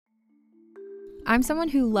I'm someone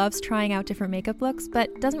who loves trying out different makeup looks,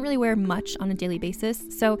 but doesn't really wear much on a daily basis,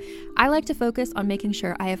 so I like to focus on making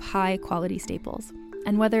sure I have high quality staples.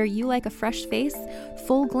 And whether you like a fresh face,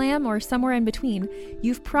 full glam, or somewhere in between,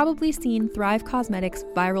 you've probably seen Thrive Causemetics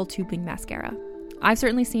Viral Tubing Mascara. I've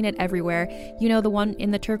certainly seen it everywhere. You know, the one in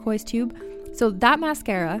the turquoise tube? So that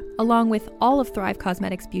mascara, along with all of Thrive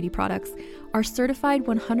Causemetics beauty products, are certified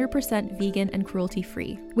 100% vegan and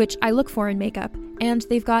cruelty-free, which I look for in makeup, and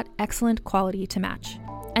they've got excellent quality to match.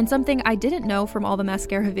 And something I didn't know from all the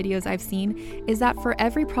mascara videos I've seen is that for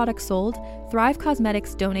every product sold, Thrive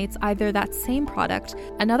Causemetics donates either that same product,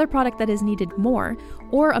 another product that is needed more,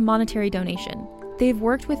 or a monetary donation. They've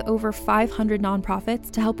worked with over 500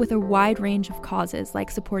 nonprofits to help with a wide range of causes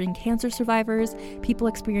like supporting cancer survivors, people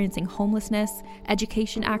experiencing homelessness,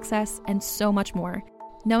 education access, and so much more.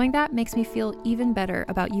 Knowing that makes me feel even better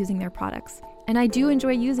about using their products. And I do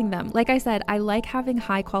enjoy using them. Like I said, I like having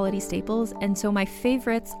high quality staples, and so my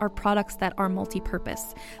favorites are products that are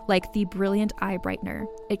multi-purpose, like the Brilliant Eye Brightener.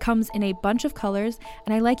 It comes in a bunch of colors,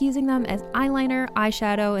 and I like using them as eyeliner,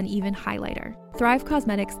 eyeshadow, and even highlighter. Thrive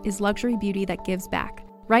Causemetics is luxury beauty that gives back.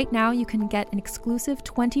 Right now, you can get an exclusive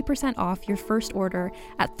 20% off your first order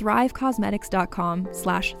at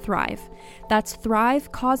thrivecausemetics.com/thrive. That's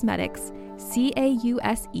Thrive Causemetics,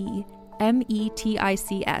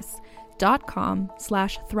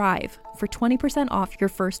 CAUSEMETICS.com/thrive for 20% off your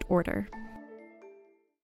first order.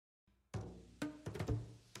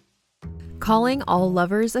 Calling all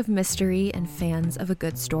lovers of mystery and fans of a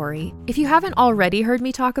good story. If you haven't already heard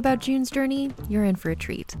me talk about June's Journey, you're in for a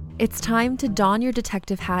treat. It's time to don your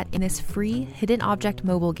detective hat in this free hidden object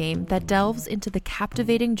mobile game that delves into the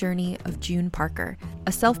captivating journey of June Parker,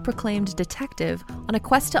 a self-proclaimed detective on a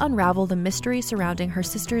quest to unravel the mystery surrounding her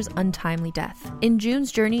sister's untimely death. In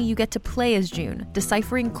June's Journey, you get to play as June,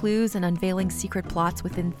 deciphering clues and unveiling secret plots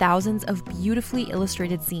within thousands of beautifully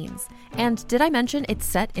illustrated scenes. And did I mention it's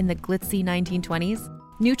set in the glitzy 1920s?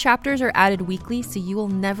 New chapters are added weekly, so you will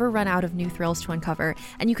never run out of new thrills to uncover,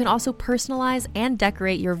 and you can also personalize and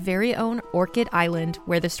decorate your very own Orchid Island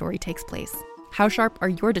where the story takes place. How sharp are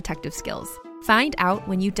your detective skills? Find out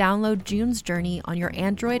when you download June's Journey on your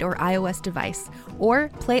Android or iOS device, or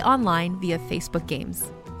play online via Facebook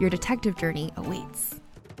Games. Your detective journey awaits.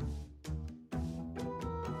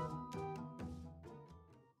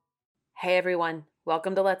 Hey everyone,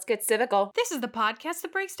 welcome to Let's Get Civical. This is the podcast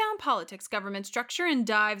that breaks down politics, government structure, and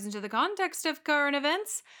dives into the context of current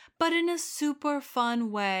events, but in a super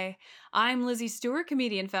fun way. I'm Lizzie Stewart,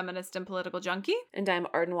 comedian, feminist, and political junkie. And I'm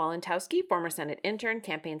Arden Walentowski, former Senate intern,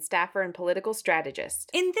 campaign staffer, and political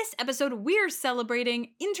strategist. In this episode, we're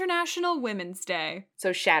celebrating International Women's Day.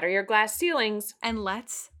 So shatter your glass ceilings. And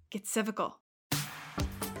let's get civical.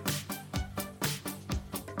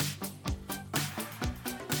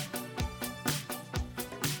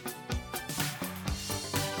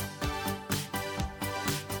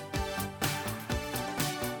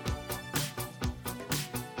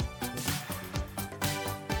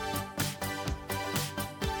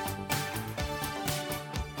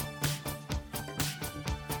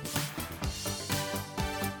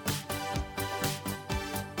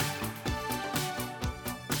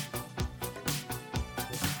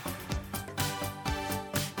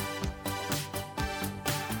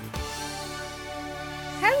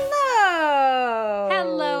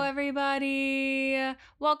 Everybody.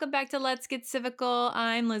 Welcome back to Let's Get Civical.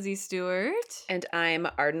 I'm Lizzie Stewart. And I'm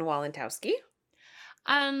Arden Walentowski.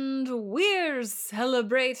 And we're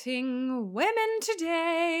celebrating women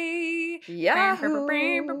today. Yahoo!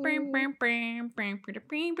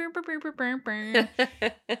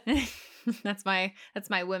 That's my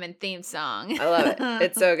women theme song. I love it.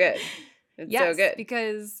 It's so good. It's yes, so good.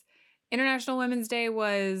 Because International Women's Day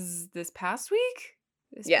was this past week?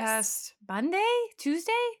 Past Monday?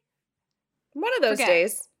 Tuesday? One of those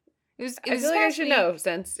days. It was I feel like I should know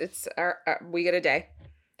since it's our we get a day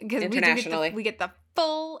internationally. We get the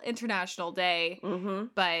full international day,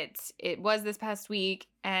 but it was this past week,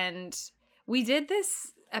 and we did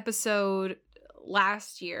this episode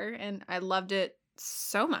last year, and I loved it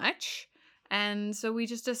so much, and so we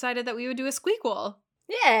just decided that we would do a squeakquel.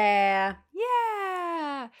 Yeah.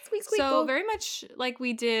 Squeak. So very much like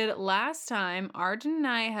we did last time, Arden and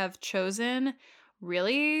I have chosen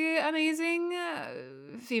really amazing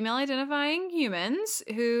female identifying humans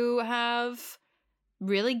who have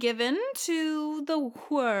really given to the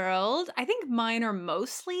world. I think mine are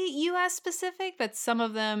mostly US specific, but some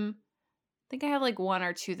of them, I think I have like one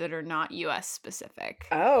or two that are not US specific.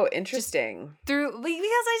 Oh, interesting. Because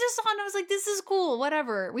I just thought, I was like, this is cool,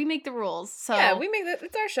 whatever. We make the rules. So yeah,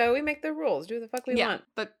 it's our show. We make the rules. Do the fuck we want.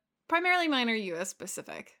 But primarily mine are US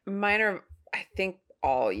specific. Mine are I think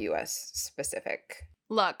all US specific.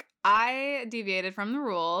 Look, I deviated from the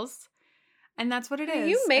rules, and that's what it is.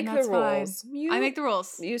 You make and the that's fine. rules. I make the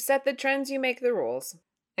rules. You set the trends, you make the rules.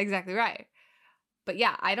 Exactly right. But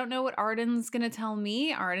yeah, I don't know what Arden's going to tell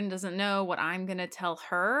me. Arden doesn't know what I'm going to tell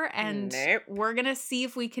her. And Nope. we're going to see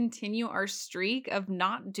if we continue our streak of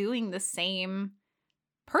not doing the same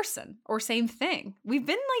person or same thing. We've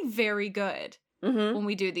been like very good when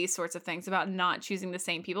we do these sorts of things about not choosing the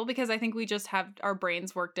same people because I think we just have our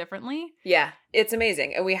brains work differently. Yeah, it's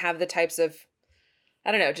amazing. And we have the types of,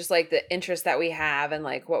 I don't know, just like the interests that we have and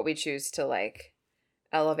like what we choose to like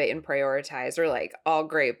elevate and prioritize are like all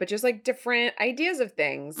great, but just like different ideas of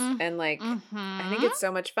things. And like, I think it's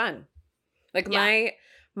so much fun. Like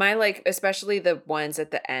my like, especially the ones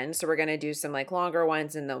at the end. So we're going to do some like longer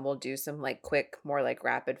ones and then we'll do some like quick, more like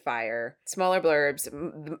rapid fire, smaller blurbs.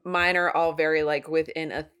 Mine are all very like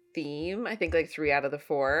within a theme. I think like 3 out of the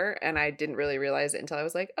 4. And I didn't really realize it until I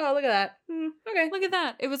was like, oh, look at that. Okay. Look at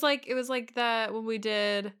that. It was like that when we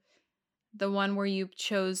did the one where you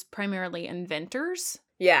chose primarily inventors.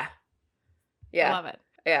 Yeah. I love it.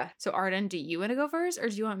 Yeah. So Arden, do you want to go first or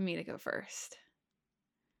do you want me to go first?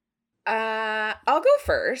 I'll go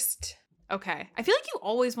first. Okay. I feel like you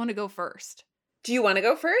always want to go first. Do you want to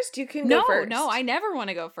go first? You can go first. No, I never want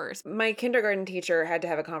to go first. My kindergarten teacher had to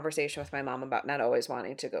have a conversation with my mom about not always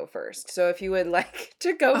wanting to go first. So if you would like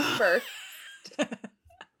to go first.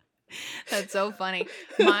 That's so funny.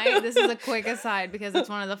 This is a quick aside because it's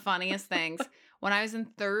one of the funniest things. When I was in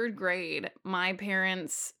 3rd grade, my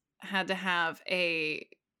parents had to have they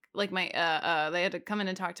had to come in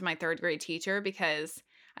and talk to my 3rd grade teacher because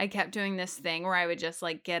I kept doing this thing where I would just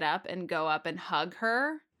like get up and go up and hug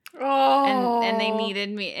her. Oh. And they needed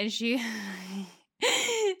me, and she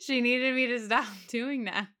needed me to stop doing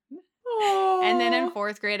that. Oh. And then in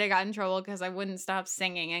 4th grade, I got in trouble because I wouldn't stop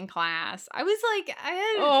singing in class. I was like,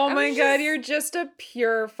 oh my God, you're just a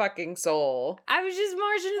pure fucking soul. I was just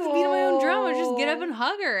marching to the beat of my own drum. I would just get up and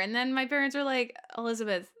hug her. And then my parents were like,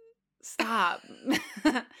 Elizabeth, stop.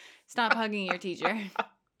 Stop hugging your teacher.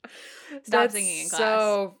 Stop singing in class.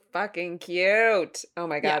 So fucking cute. Oh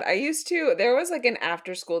my God. Yeah. There was like an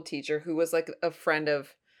after school teacher who was like a friend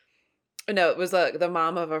of, no, it was like the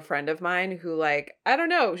mom of a friend of mine who like, I don't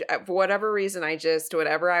know, for whatever reason,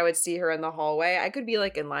 whenever I would see her in the hallway, I could be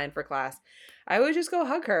like in line for class. I would just go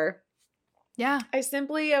hug her. Yeah. I was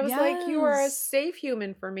like, you are a safe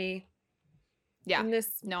human for me. Yeah. In this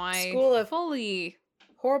school of fully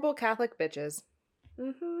horrible Catholic bitches.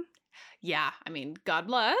 Yeah, I mean, God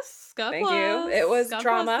bless. God Thank bless. you. It was God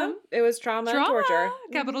trauma. It was trauma and torture.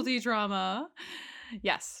 Capital T trauma.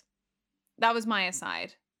 Yes. That was my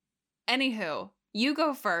aside. Anywho, you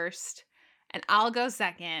go first and I'll go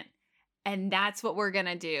second. And that's what we're going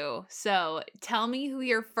to do. So tell me who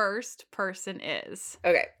your first person is.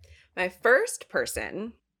 Okay. My first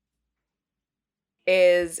person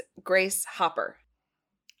is Grace Hopper.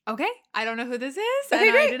 Okay, I don't know who this is, Okay,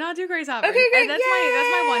 and great. I did not do Grace Hopper. Okay, great. That's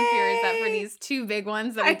my one fear is that for these 2 big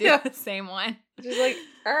ones that we do the same one. Just like,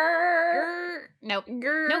 nope.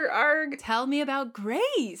 Arg. Tell me about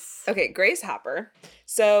Grace. Okay, Grace Hopper.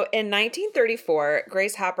 So in 1934,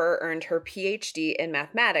 Grace Hopper earned her PhD in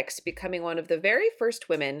mathematics, becoming one of the very first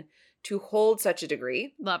women to hold such a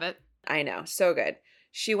degree. Love it. I know, so good.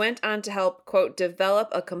 She went on to help, quote, develop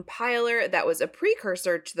a compiler that was a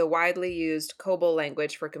precursor to the widely used COBOL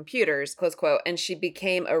language for computers, close quote, and she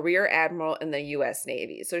became a rear admiral in the U.S.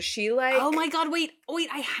 Navy. So she like... Oh my God, wait,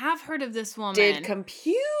 I have heard of this woman. Did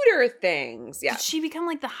computer things. Yeah. Did she become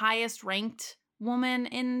like the highest ranked woman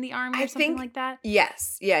in the Army or something like that?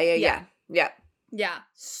 Yes. Yeah. Yeah,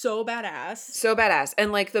 so badass. So badass.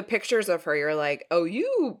 And like the pictures of her, you're like, oh,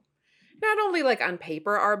 you... not only like on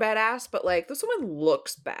paper are badass, but like this woman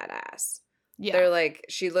looks badass. Yeah. They're like,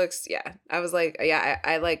 she looks, yeah. I was like, yeah,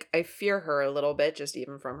 I fear her a little bit just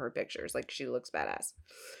even from her pictures. Like she looks badass.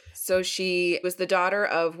 So she was the daughter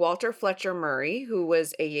of Walter Fletcher Murray, who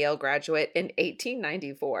was a Yale graduate in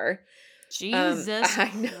 1894. Jesus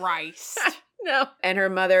Christ. No. And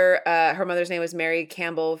her mother's name was Mary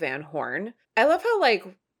Campbell Van Horn. I love how like,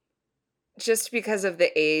 just because of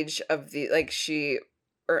the age of the, like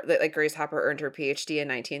like Grace Hopper earned her PhD in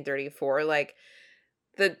 1934. Like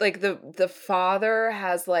the father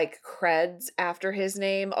has like creds after his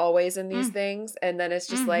name always in these things, and then it's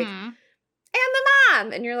just like, and the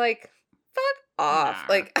mom, and you're like, fuck off.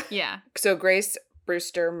 Nah. Like, yeah. So Grace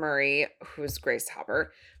Brewster Murray, who's Grace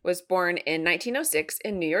Hopper, was born in 1906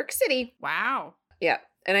 in New York City. Wow. Yeah,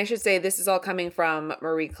 and I should say this is all coming from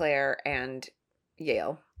Marie Claire and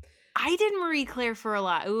Yale. I did Marie Claire for a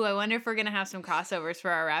lot. Ooh, I wonder if we're going to have some crossovers for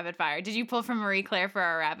our rapid fire. Did you pull from Marie Claire for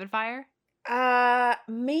our rapid fire?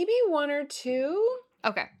 Maybe one or two.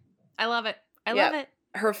 Okay. I love it. I love it.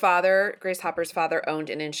 Her father, Grace Hopper's father, owned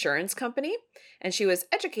an insurance company, and she was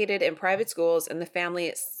educated in private schools, and the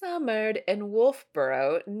family summered in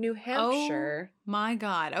Wolfboro, New Hampshire. Oh my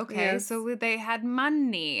God. Okay. Yes. So they had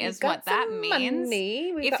money is We've got what that some means.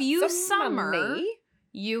 money. We've If got you some summer, money.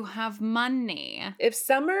 you have money. If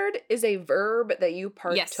summered is a verb that you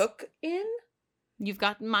partook in, You've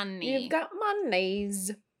got money. you've got monies.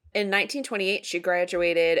 In 1928, she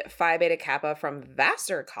graduated Phi Beta Kappa from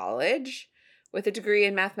Vassar College with a degree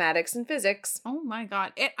in mathematics and physics. Oh my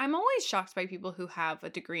God. I'm always shocked by people who have a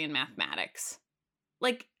degree in mathematics.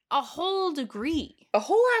 Like a whole degree. A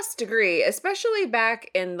whole ass degree, especially back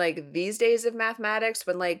in like these days of mathematics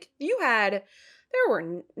when like there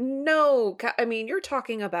were no, I mean, you're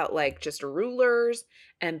talking about like just rulers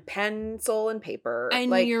and pencil and paper.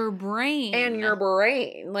 And like, your brain. And your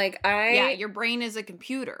brain. Yeah, your brain is a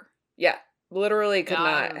computer. Yeah. Literally could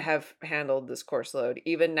God. not have handled this course load,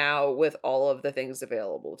 even now with all of the things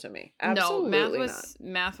available to me. Absolutely not.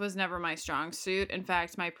 Math was never my strong suit. In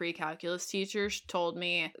fact, my pre-calculus teachers told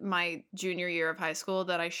me my junior year of high school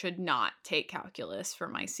that I should not take calculus for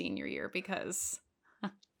my senior year because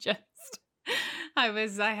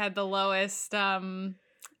I had the lowest,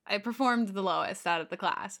 I performed the lowest out of the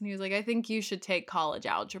class. And he was like, I think you should take college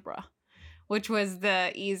algebra, which was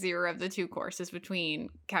the easier of the two courses between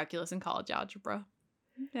calculus and college algebra.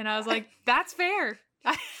 And I was like, that's fair.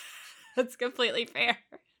 That's completely fair.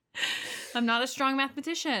 I'm not a strong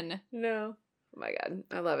mathematician. No. Oh my God.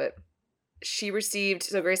 I love it.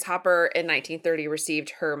 Grace Hopper in 1930 received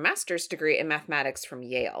her master's degree in mathematics from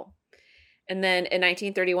Yale. And then in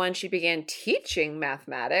 1931, she began teaching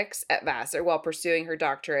mathematics at Vassar while pursuing her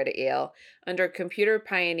doctorate at Yale under computer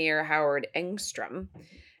pioneer Howard Engstrom.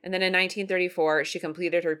 And then in 1934, she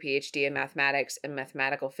completed her PhD in mathematics and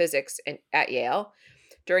mathematical physics at Yale.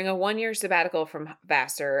 During a one-year sabbatical from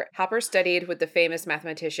Vassar, Hopper studied with the famous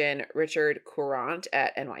mathematician Richard Courant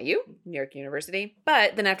at NYU, New York University.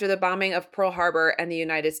 But then after the bombing of Pearl Harbor and the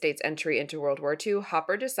United States' entry into World War II,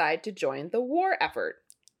 Hopper decided to join the war effort.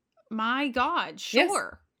 My God,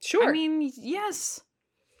 sure. Yes, sure. I mean, yes.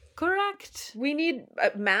 Correct. We need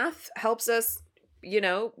math helps us, with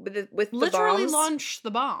the literally bombs. launch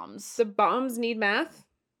the bombs. The bombs need math.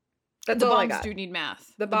 That's the all I bombs got. do need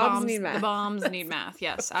math. The bombs need math. The bombs need math.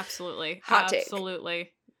 Yes, absolutely. Hot take.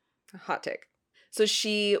 Absolutely. Hot take. So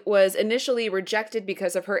she was initially rejected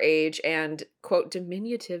because of her age and, quote,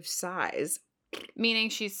 diminutive size. Meaning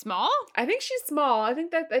she's small? I think she's small. I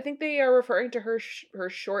think they are referring to her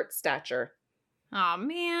short stature. Oh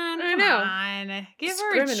man, I know. On. Give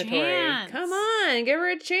her a chance. Come on, give her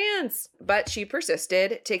a chance. But she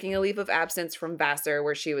persisted, taking a leave of absence from Vassar,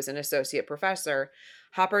 where she was an associate professor.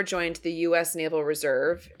 Hopper joined the U.S. Naval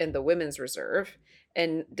Reserve in the Women's Reserve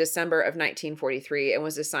in December of 1943 and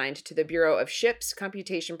was assigned to the Bureau of Ships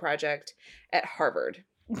Computation Project at Harvard.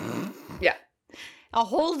 Yeah. A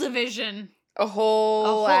whole division. A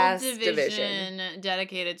whole division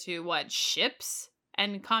dedicated to what? Ships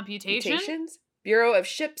and computations? Bureau of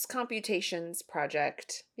Ships Computations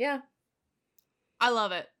Project. Yeah. I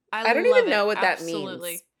love it. I don't even know what that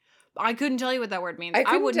means. I couldn't tell you what that word means.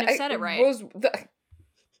 I wouldn't have said it right.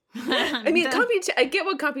 I mean, I get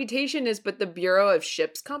what computation is, but the Bureau of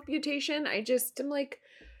Ships Computation, I'm like,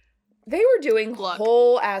 they were doing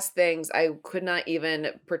whole ass things I could not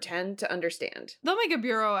even pretend to understand. They'll make a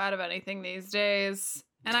bureau out of anything these days,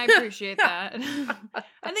 and I appreciate that.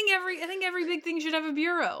 I think every big thing should have a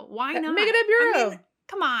bureau. Why not? Make it a bureau. I mean,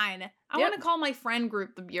 come on. I want to call my friend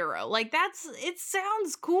group the bureau. Like it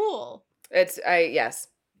sounds cool. Yes.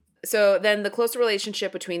 So then the close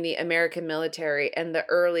relationship between the American military and the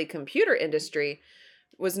early computer industry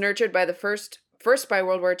was nurtured by first by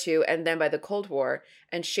World War II and then by the Cold War,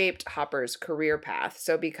 and shaped Hopper's career path.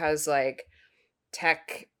 So because like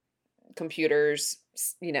tech, computers,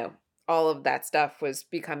 all of that stuff was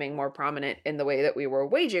becoming more prominent in the way that we were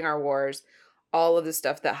waging our wars, all of the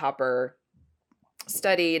stuff that Hopper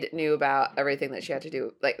studied, knew about, everything that she had to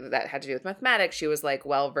do, like that had to do with mathematics, she was like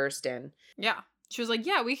well versed in. Yeah. She was like,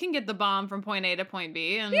 yeah, we can get the bomb from point A to point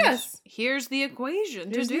B, and here's the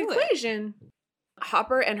equation to do it.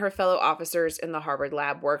 Hopper and her fellow officers in the Harvard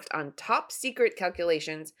lab worked on top secret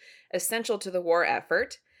calculations essential to the war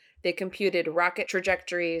effort. They computed rocket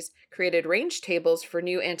trajectories, created range tables for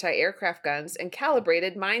new anti-aircraft guns, and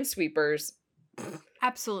calibrated minesweepers.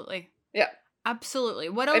 Absolutely. Yeah. Absolutely.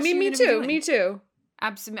 What else? I mean, me too.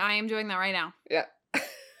 Absolutely. I am doing that right now. Yeah.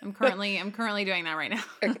 I'm currently doing that right now.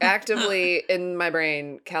 Actively in my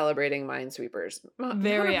brain calibrating minesweepers.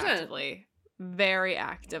 Very actively. very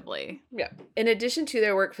actively. Yeah. In addition to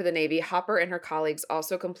their work for the Navy, Hopper and her colleagues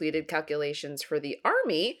also completed calculations for the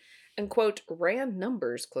Army and, quote, ran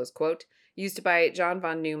numbers, close quote, used by John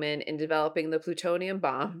von Neumann in developing the plutonium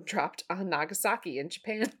bomb dropped on Nagasaki in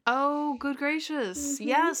Japan. Oh, good gracious. Mhm.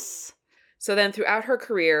 Yes. So then throughout her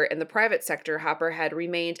career in the private sector, Hopper had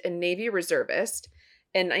remained a Navy reservist.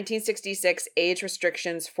 In 1966, age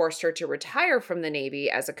restrictions forced her to retire from the Navy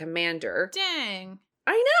as a commander. Dang.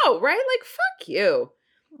 I know, right? Like, fuck you.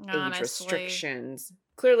 Honestly. Age restrictions.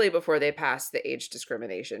 Clearly before they passed the age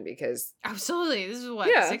discrimination because... Absolutely. This is what,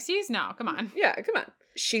 Yeah. 60s? No, come on. Yeah, come on.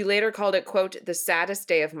 She later called it, quote, the saddest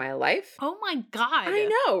day of my life. Oh my God. I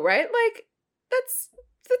know, right? Like,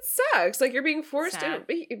 that sucks. Like, you're being forced Sad.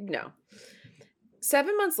 to... No.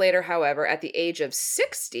 7 months later, however, at the age of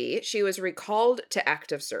 60, she was recalled to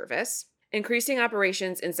active service. Increasing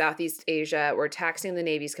operations in Southeast Asia were taxing the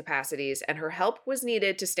Navy's capacities, and her help was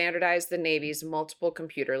needed to standardize the Navy's multiple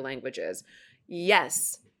computer languages.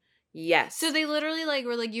 Yes. Yes. So they literally like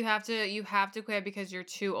were like, you have to quit because you're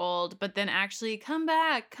too old, but then actually come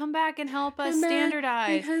back and help us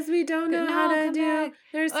standardize. Because we don't know No, how to come do. back.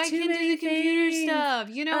 There's I too can do many the computer things. stuff.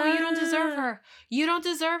 You know, you don't deserve Ah. her. You don't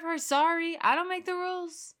deserve her. Sorry, I don't make the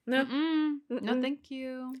rules. No. No, Mm-mm. thank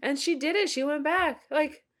you. And she did it. She went back.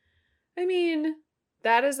 Like, I mean,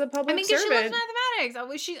 that is a public I mean, because she servant. loves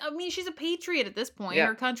mathematics. She's a patriot at this point. Yeah.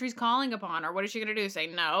 Her country's calling upon her. What is she gonna do? Say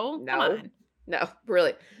no? No. Come on. No,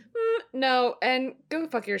 really. No, and go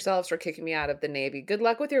fuck yourselves for kicking me out of the Navy. Good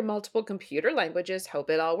luck with your multiple computer languages. Hope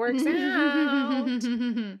it all works out.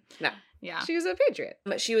 No. Yeah. She was a patriot.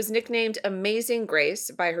 But she was nicknamed Amazing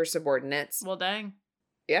Grace by her subordinates. Well, dang.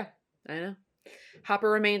 Yeah, I know.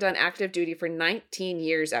 Hopper remained on active duty for 19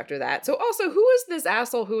 years after that. So also, who was this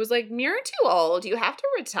asshole who was like, you're too old, you have to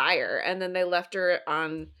retire? And then they left her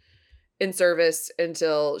in service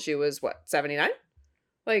until she was, what, 79?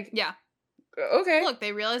 Like, Yeah. okay. Look,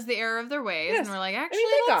 they realized the error of their ways Yes. and were like, actually,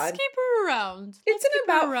 thank let's God. keep her around. It's Let's an keep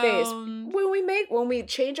her about face. around. When we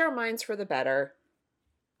change our minds for the better,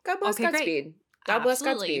 God bless Okay, great. Godspeed. God bless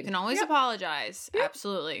Absolutely. Godspeed. You can always Yep. apologize. Yep.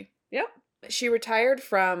 Absolutely. Yep. She retired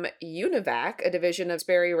from Univac, a division of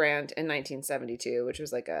Sperry Rand, in 1972, which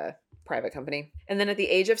was like a private company. And then at the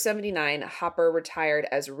age of 79, Hopper retired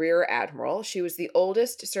as Rear Admiral. She was the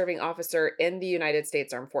oldest serving officer in the United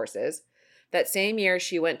States Armed Forces. That same year,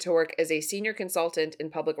 she went to work as a senior consultant in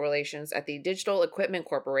public relations at the Digital Equipment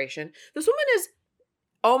Corporation. This woman is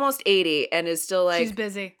almost 80 and is still like... She's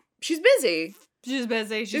busy. She's busy. She's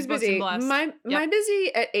busy. She's booked busy. and blessed. My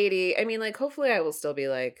busy at 80. I mean, like, hopefully I will still be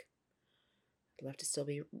like... I'd love to still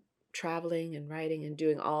be traveling and writing and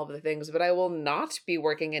doing all of the things, but I will not be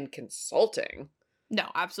working in consulting. No,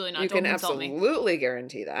 absolutely not. You Don't can consult me. absolutely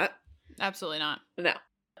guarantee that. Absolutely not. No.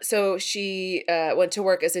 So she went to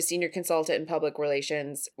work as a senior consultant in public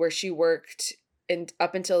relations, where she worked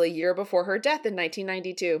up until a year before her death in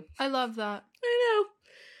 1992. I love that. I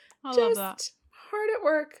know. I love that. Hard at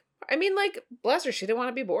work. I mean, like, bless her. She didn't want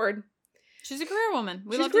to be bored. She's a career woman.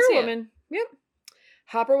 We She's love a career to see woman. Yep.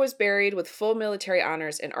 Hopper was buried with full military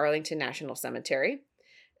honors in Arlington National Cemetery.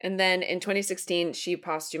 And then in 2016, she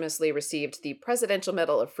posthumously received the Presidential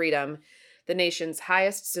Medal of Freedom, the nation's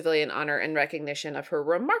highest civilian honor in recognition of her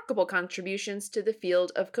remarkable contributions to the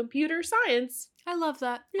field of computer science. it. I love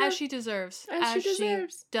that. Yeah. As she deserves. As she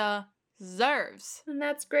deserves. Deserves. And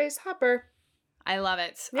that's Grace Hopper. I love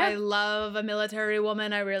it. Yeah. I love a military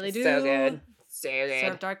woman. I really do. So good. So good.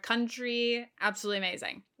 Served our country. Absolutely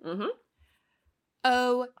amazing. Mm-hmm.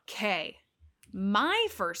 Okay. My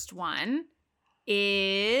first one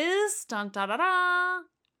is dun, da, da, da,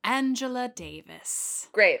 Angela Davis.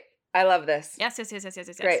 Great. I love this. Yes.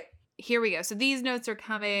 Great. Here we go. So these notes are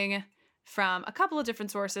coming from a couple of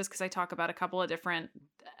different sources because I talk about a couple of different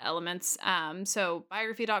elements. So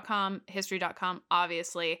biography.com, history.com,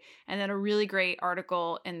 obviously, and then a really great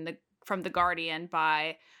article from The Guardian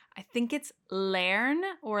by, I think it's Lerne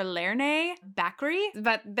Bakri,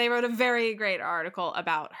 but they wrote a very great article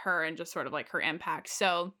about her and just sort of like her impact.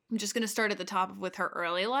 So I'm just going to start at the top with her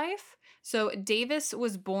early life. So Davis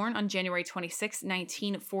was born on January 26,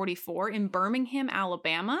 1944 in Birmingham,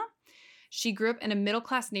 Alabama. She grew up in a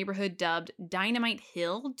middle-class neighborhood dubbed Dynamite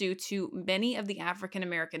Hill due to many of the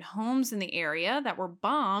African-American homes in the area that were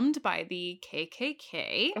bombed by the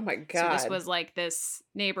KKK. Oh my God. So this was like this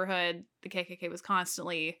neighborhood, the KKK was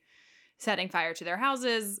constantly setting fire to their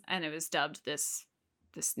houses, and it was dubbed this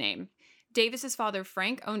name. Davis's father,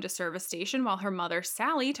 Frank, owned a service station, while her mother,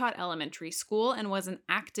 Sally, taught elementary school and was an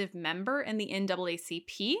active member in the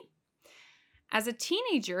NAACP. As a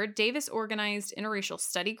teenager, Davis organized interracial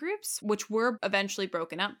study groups, which were eventually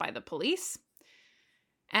broken up by the police.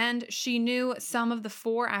 And she knew some of the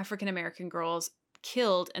 4 African-American girls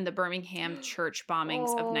killed in the Birmingham church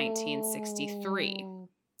bombings of 1963.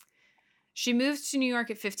 She moved to New York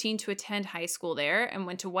at 15 to attend high school there and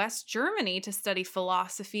went to West Germany to study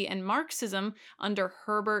philosophy and Marxism under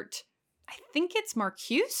Herbert, I think it's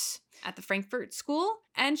Marcuse, at the Frankfurt School.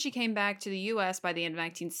 And she came back to the U.S. by the end of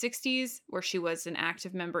 1960s, where she was an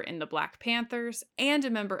active member in the Black Panthers and a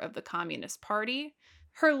member of the Communist Party.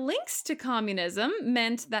 Her links to communism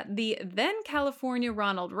meant that the then California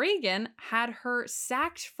Ronald Reagan had her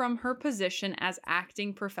sacked from her position as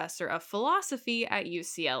acting professor of philosophy at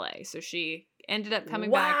UCLA. So she ended up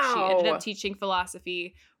coming back. She ended up teaching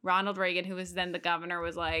philosophy. Ronald Reagan, who was then the governor,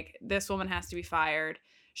 was like, this woman has to be fired.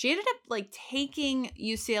 She ended up like taking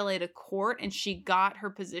UCLA to court, and she got her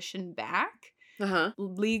position back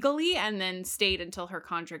legally and then stayed until her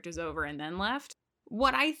contract was over and then left.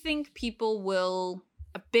 What I think people will...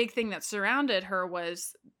 A big thing that surrounded her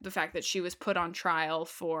was the fact that she was put on trial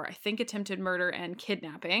for, I think, attempted murder and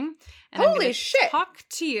kidnapping. And Holy shit! Talk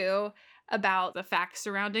to you about the facts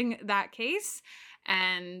surrounding that case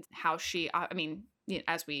and how she, I mean,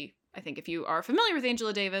 as we, I think if you are familiar with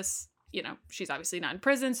Angela Davis, you know, she's obviously not in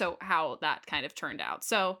prison, so how that kind of turned out.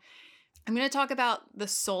 So I'm going to talk about the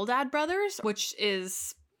Soledad brothers, which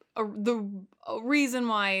is the reason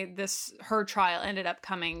why her trial ended up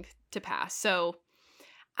coming to pass. So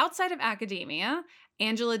outside of academia,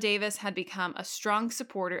 Angela Davis had become a strong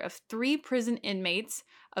supporter of 3 prison inmates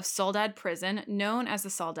of Soledad Prison, known as the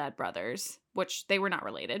Soledad Brothers, which they were not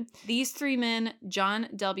related. These 3 men, John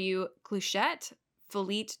W. Cluchette,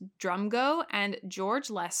 Philette Drumgo, and George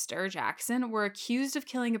Lester Jackson, were accused of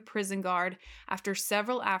killing a prison guard after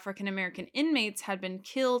several African-American inmates had been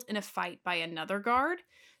killed in a fight by another guard.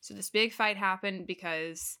 So this big fight happened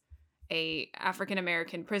because a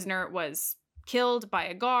African-American prisoner was killed by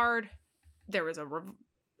a guard. There was a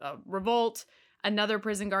revolt. Another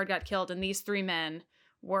prison guard got killed, and these 3 men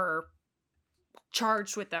were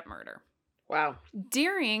charged with that murder. Wow.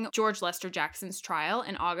 During George Lester Jackson's trial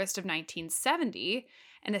in August of 1970,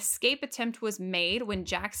 an escape attempt was made when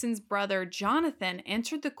Jackson's brother Jonathan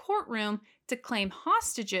entered the courtroom to claim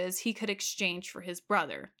hostages he could exchange for his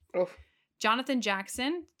brother. Oof. Jonathan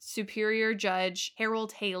Jackson, Superior Judge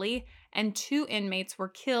Harold Haley, and 2 inmates were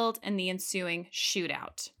killed in the ensuing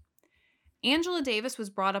shootout. Angela Davis was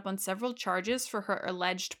brought up on several charges for her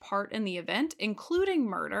alleged part in the event, including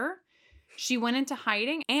murder. She went into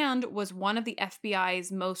hiding and was one of the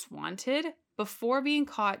FBI's most wanted before being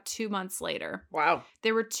caught 2 months later. Wow.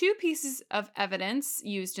 There were 2 pieces of evidence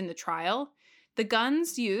used in the trial. The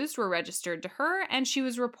guns used were registered to her, and she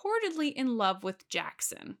was reportedly in love with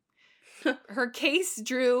Jackson. Her case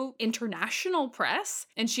drew international press,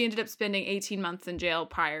 and she ended up spending 18 months in jail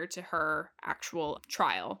prior to her actual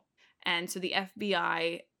trial. And so the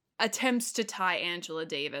FBI attempts to tie Angela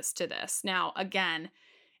Davis to this. Now, again,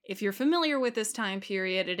 if you're familiar with this time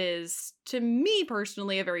period, it is, to me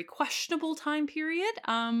personally, a very questionable time period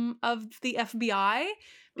of the FBI,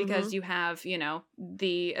 because you have, you know,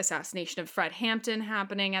 the assassination of Fred Hampton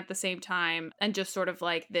happening at the same time, and just sort of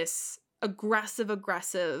like this aggressive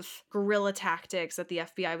guerrilla tactics that the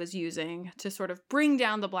FBI was using to sort of bring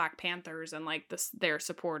down the Black Panthers and like their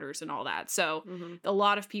supporters and all that. So a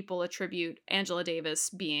lot of people attribute Angela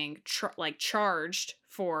Davis being charged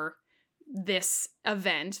for this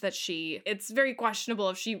event that it's very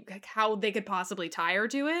questionable if how they could possibly tie her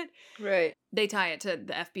to it. Right. They tie it to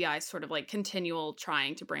the FBI's sort of like continual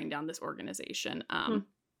trying to bring down this organization.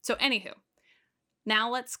 So anywho,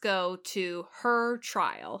 now let's go to her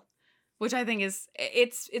trial, which I think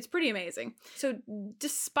it's pretty amazing. So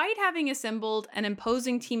despite having assembled an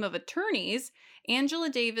imposing team of attorneys, Angela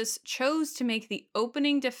Davis chose to make the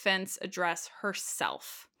opening defense address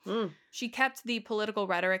herself. She kept the political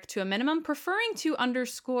rhetoric to a minimum, preferring to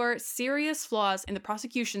underscore serious flaws in the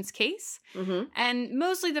prosecution's case, and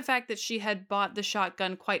mostly the fact that she had bought the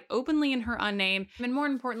shotgun quite openly in her own name, and more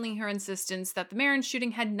importantly, her insistence that the Marin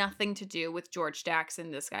shooting had nothing to do with George Jackson,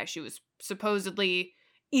 this guy she was supposedly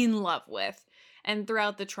in love with. And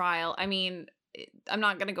throughout the trial, I mean, I'm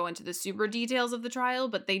not going to go into the super details of the trial,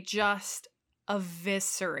 but they just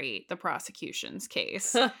eviscerate the prosecution's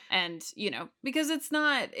case. And, you know, because it's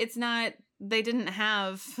not, they didn't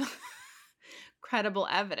have credible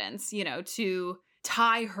evidence, you know, to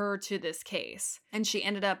tie her to this case. And she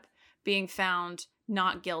ended up being found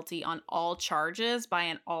not guilty on all charges by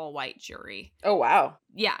an all-white jury. Oh, wow.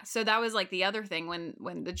 Yeah, so that was like the other thing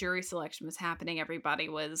when the jury selection was happening, everybody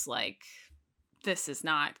was like, this is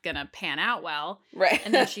not gonna pan out well. Right.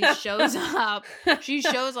 And then she shows up. She's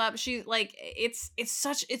like,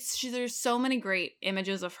 there's so many great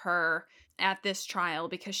images of her. at this trial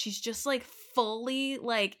because she's just like fully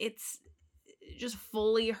like it's just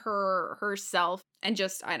fully herself, and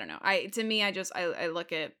just I don't know. I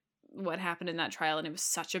look at what happened in that trial, and it was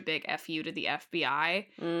such a big FU to the FBI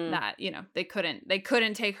that, you know, they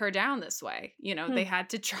couldn't take her down this way. You know, they had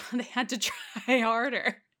to try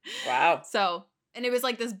harder. Wow. So, and it was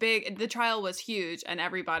like the trial was huge, and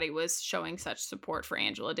everybody was showing such support for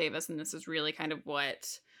Angela Davis, and this is really kind of what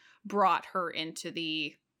brought her into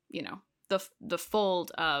the, you know, the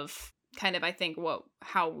fold of kind of, I think,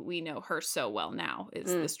 how we know her so well now is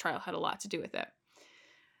this trial had a lot to do with it.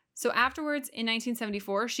 So afterwards, in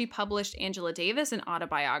 1974, she published Angela Davis, an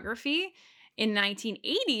autobiography. In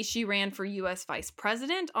 1980, she ran for U.S. vice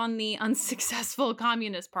president on the unsuccessful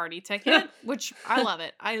Communist Party ticket, which I love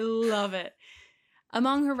it. I love it.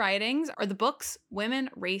 Among her writings are the books Women,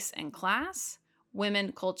 Race, and Class,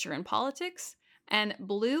 Women, Culture, and Politics, and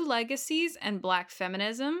Blue Legacies and Black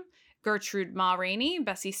Feminism, Gertrude Ma Rainey,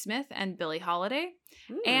 Bessie Smith, and Billie Holiday,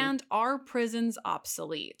 and Are Prisons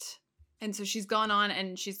Obsolete? And so she's gone on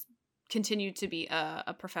and she's continued to be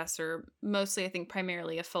a professor, mostly, I think,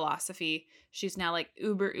 primarily of philosophy. She's now like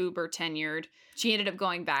uber tenured. She ended up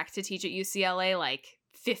going back to teach at UCLA like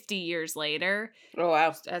 50 years later. Oh,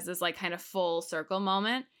 wow. As this like kind of full circle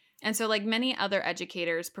moment. And so like many other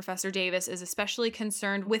educators, Professor Davis is especially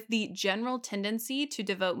concerned with the general tendency to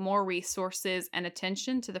devote more resources and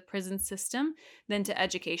attention to the prison system than to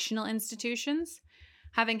educational institutions.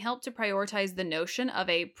 Having helped to prioritize the notion of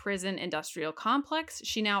a prison industrial complex,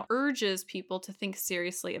 she now urges people to think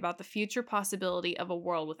seriously about the future possibility of a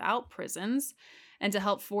world without prisons and to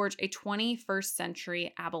help forge a 21st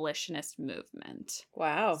century abolitionist movement.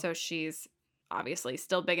 Wow. So she's obviously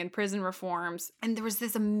still big in prison reforms. And there was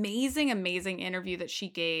this amazing interview that she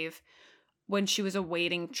gave when she was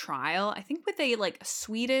awaiting trial, I think with a like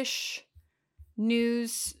Swedish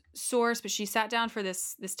news source, but she sat down for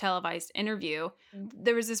this televised interview.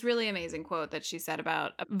 There was this really amazing quote that she said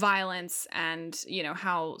about violence and, you know,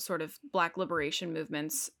 how sort of Black liberation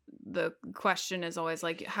movements, the question is always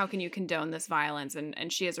like, how can you condone this violence?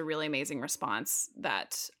 And she has a really amazing response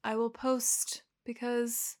that I will post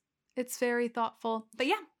because it's very thoughtful. But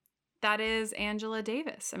yeah, that is Angela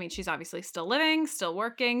Davis. I mean, she's obviously still living, still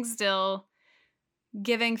working, still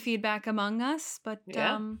giving feedback among us, but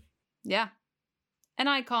yeah. An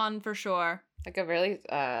icon for sure. Like a really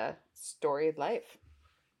storied life.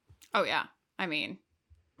 Oh yeah. I mean,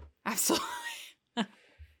 absolutely. I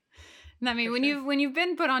mean, when you've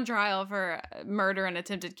been put on trial for murder and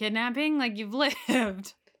attempted kidnapping, like you've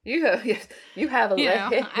lived. You have lived.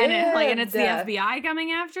 And it's the FBI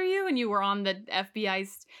coming after you, and you were on the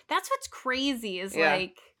FBI's. That's what's crazy is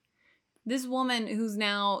like this woman who's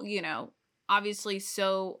now, you know, obviously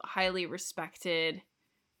so highly respected,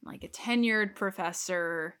 like a tenured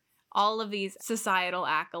professor, all of these societal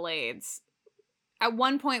accolades, at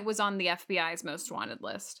one point was on the FBI's most wanted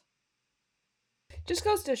list. Just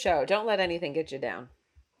goes to show, don't let anything get you down.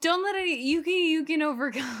 Don't let you can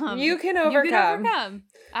overcome. You can overcome.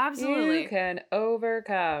 Absolutely. You can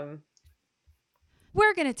overcome.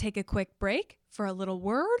 We're going to take a quick break for a little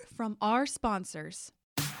word from our sponsors.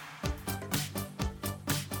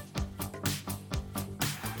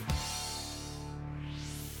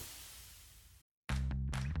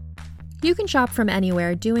 You can shop from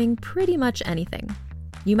anywhere doing pretty much anything.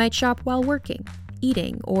 You might shop while working,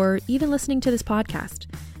 eating, or even listening to this podcast.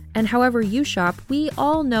 And however you shop, we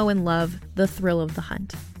all know and love the thrill of the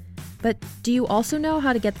hunt. But do you also know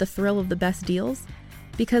how to get the thrill of the best deals?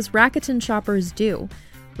 Because Rakuten shoppers do.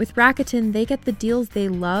 With Rakuten, they get the deals they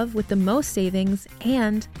love with the most savings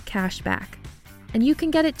and cash back. And you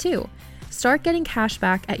can get it too. Start getting cash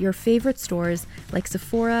back at your favorite stores like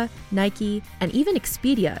Sephora, Nike, and even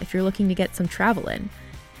Expedia if you're looking to get some travel in.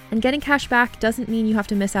 And getting cash back doesn't mean you have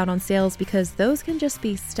to miss out on sales because those can just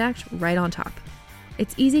be stacked right on top.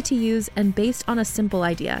 It's easy to use and based on a simple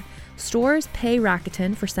idea. Stores pay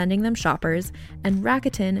Rakuten for sending them shoppers, and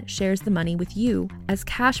Rakuten shares the money with you as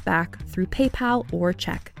cash back through PayPal or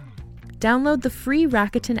check. Download the free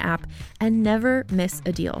Rakuten app and never miss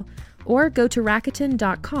a deal. Or go to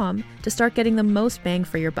Rakuten.com to start getting the most bang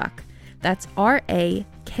for your buck. That's Rakuten.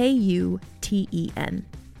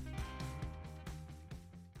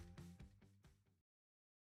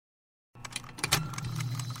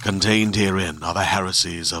 Contained herein are the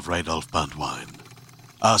heresies of Radolf Burntwine,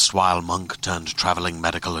 erstwhile monk turned traveling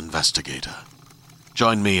medical investigator.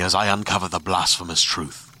 Join me as I uncover the blasphemous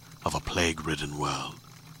truth of a plague-ridden world,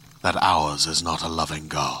 that ours is not a loving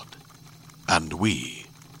God, and we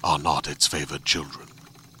are not its favored children.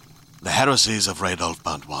 The Heresies of Radolf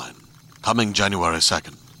Burntwine, coming January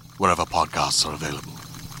 2nd, wherever podcasts are available.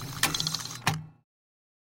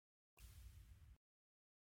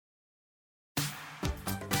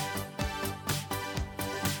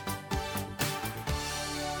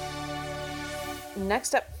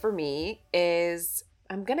 Next up for me is,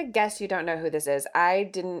 I'm going to guess you don't know who this is. I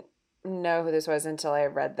didn't know who this was until I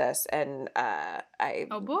read this, and I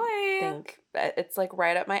Oh boy. think that it's like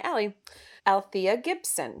right up my alley. Althea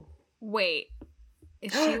Gibson. Wait.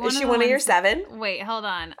 Is she one, Is she of, one of your 7? Wait, hold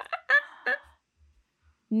on.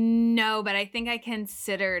 No, but I think I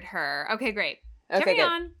considered her. Okay, great. Okay, Carry good.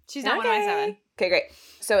 on. She's not one of my 7. Okay, great.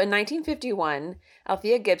 So in 1951,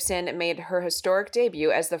 Althea Gibson made her historic debut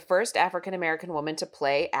as the first African-American woman to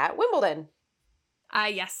play at Wimbledon.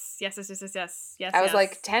 Yes. I was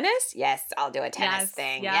like, tennis? Yes, I'll do a tennis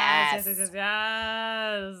thing. Yes.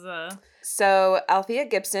 So Althea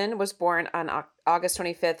Gibson was born on August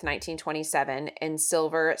 25th, 1927 in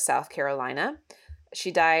Silver, South Carolina. She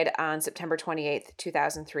died on September 28th,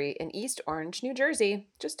 2003 in East Orange, New Jersey,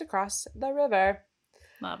 just across the river.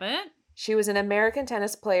 Love it. She was an American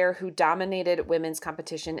tennis player who dominated women's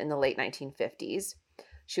competition in the late 1950s.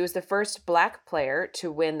 She was the first Black player to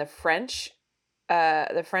win the French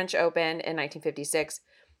Open in 1956,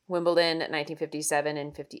 Wimbledon 1957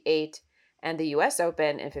 and 58, and the U.S.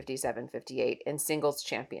 Open in 57-58 in singles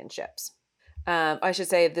championships. I should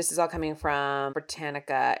say this is all coming from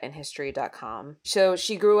Britannica and History.com. So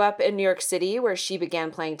she grew up in New York City, where she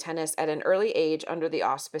began playing tennis at an early age under the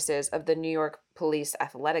auspices of the New York Police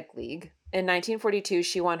Athletic League. In 1942,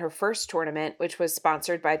 she won her first tournament, which was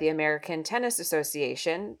sponsored by the American Tennis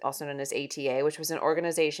Association, also known as ATA, which was an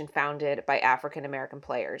organization founded by African American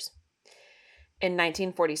players. In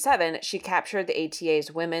 1947, she captured the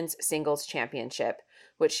ATA's Women's Singles Championship,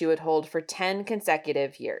 which she would hold for 10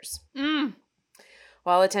 consecutive years.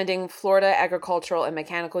 While attending Florida Agricultural and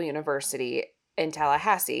Mechanical University in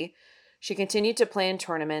Tallahassee, she continued to play in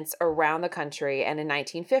tournaments around the country, and in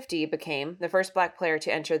 1950 became the first Black player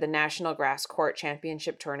to enter the National Grass Court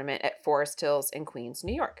Championship Tournament at Forest Hills in Queens,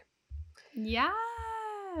 New York. Yes.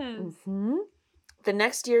 Mm-hmm. The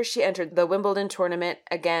next year, she entered the Wimbledon tournament,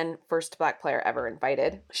 again, first Black player ever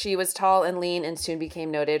invited. She was tall and lean and soon became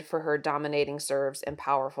noted for her dominating serves and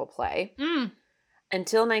powerful play.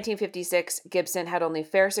 Until 1956, Gibson had only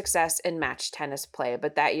fair success in match tennis play,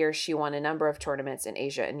 but that year she won a number of tournaments in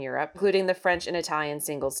Asia and Europe, including the French and Italian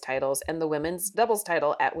singles titles and the women's doubles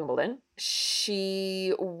title at Wimbledon.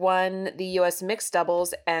 She won the U.S. mixed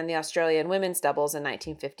doubles and the Australian women's doubles in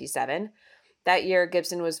 1957. That year,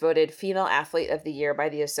 Gibson was voted Female Athlete of the Year by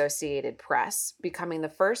the Associated Press, becoming the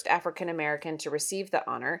first African American to receive the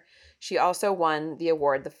honor. She also won the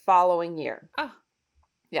award the following year. Oh.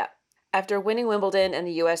 Yeah. After winning Wimbledon and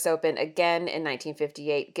the U.S. Open again in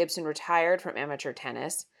 1958, Gibson retired from amateur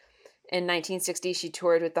tennis. In 1960, she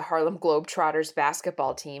toured with the Harlem Globetrotters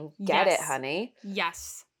basketball team. Get it, honey.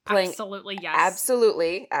 Yes. Absolutely, yes.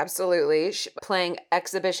 Absolutely. Playing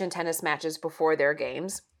exhibition tennis matches before their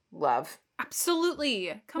games. Love.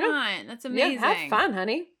 Absolutely. Come on. That's amazing. Yeah, have fun,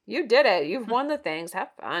 honey. You did it. You've won the things. Have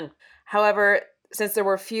fun. However, since there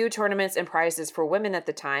were few tournaments and prizes for women at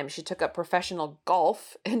the time, she took up professional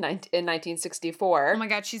golf in 1964. Oh my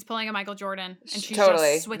God, she's playing a Michael Jordan. And she's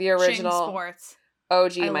totally just switching the original sports.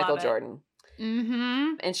 OG Michael Jordan.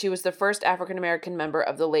 Mm-hmm. And she was the first African-American member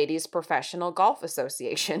of the Ladies Professional Golf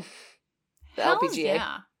Association. The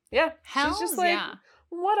LPGA. Yeah. She's just like,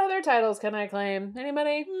 what other titles can I claim?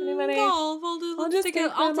 Anybody? Golf. I'll take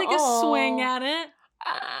a swing at it.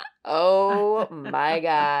 Oh my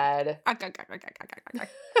God.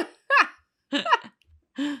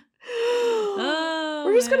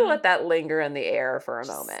 We're just going to let that linger in the air for a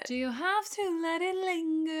moment. Do you have to let it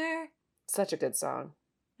linger? Such a good song.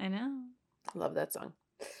 I know. Love that song.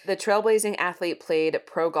 The trailblazing athlete played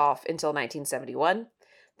pro golf until 1971,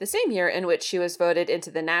 the same year in which she was voted into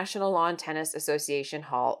the National Lawn Tennis Association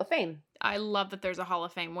Hall of Fame. I love that there's a Hall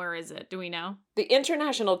of Fame. Where is it? Do we know? The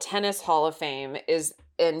International Tennis Hall of Fame is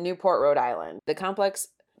in Newport, Rhode Island. The complex,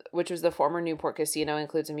 which was the former Newport Casino,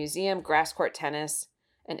 includes a museum, grass court tennis,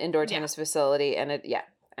 an indoor tennis facility, and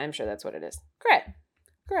I'm sure that's what it is.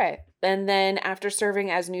 Great. And then after serving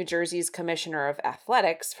as New Jersey's Commissioner of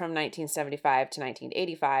Athletics from 1975 to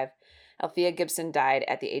 1985, Althea Gibson died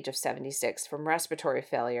at the age of 76 from respiratory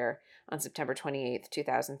failure on September 28th,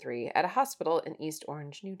 2003 at a hospital in East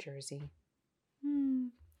Orange, New Jersey.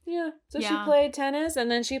 Yeah. So she played tennis and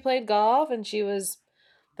then she played golf, and she was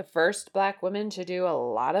the first Black woman to do a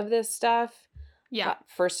lot of this stuff. Yeah.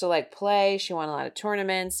 First to play. She won a lot of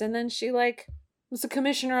tournaments, and then she was a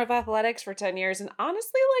commissioner of athletics for 10 years. And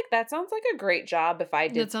honestly, that sounds like a great job if I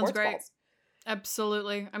did that sounds sports great. balls.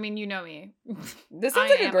 Absolutely. I mean, you know me. This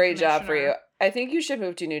sounds like a great job for you. I think you should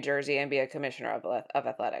move to New Jersey and be a commissioner of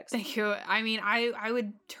athletics. Thank you. I mean, I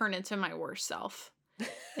would turn into my worst self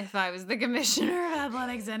if I was the commissioner of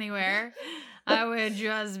athletics anywhere. I would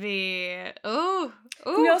just be, ooh.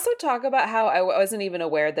 Can we also talk about how I wasn't even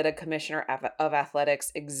aware that a commissioner of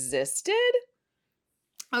athletics existed?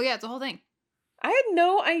 Oh yeah, it's a whole thing. I had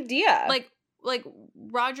no idea. Like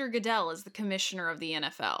Roger Goodell is the commissioner of the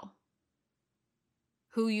NFL.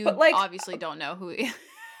 Who you obviously don't know who he is.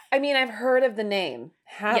 I mean, I've heard of the name.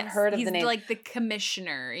 Heard of the name. He's like the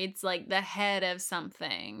commissioner. It's like the head of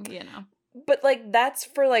something, But like that's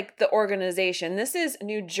for like the organization. This is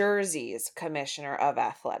New Jersey's commissioner of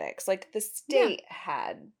athletics. Like the state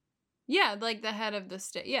had. Yeah, like the head of the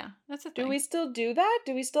state. Yeah, that's a thing. Do we still do that?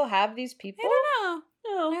 Do we still have these people? I don't know.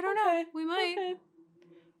 Oh, I don't know. We might. Okay.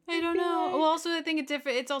 I don't know. Well, also I think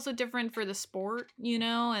it's also different for the sport,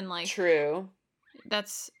 and like True.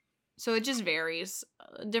 So it just varies.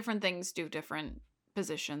 Different things do different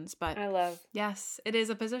positions, but yes, it is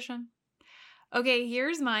a position. Okay,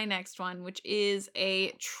 here's my next one, which is a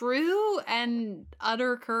true and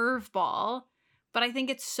utter curveball, but I think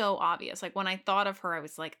it's so obvious. Like when I thought of her, I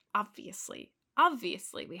was like, obviously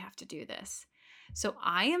we have to do this. So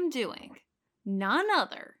I am doing none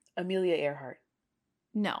other. Amelia Earhart.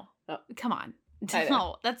 No. Oh. Come on.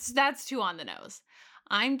 No, that's too on the nose.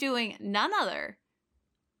 I'm doing none other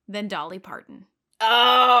than Dolly Parton.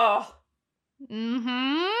 Oh.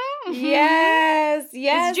 Mm-hmm. Yes.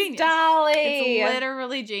 It's genius. Dolly. It's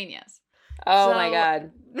literally genius. Oh my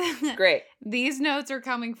God. Great. These notes are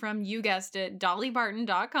coming from, you guessed it,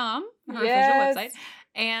 dollyparton.com, her official website,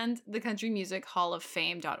 and the Country Music Hall of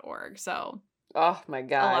Fame.org. So, oh my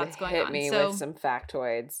God. A lot's going Hit on. me with some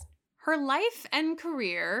factoids. Her life and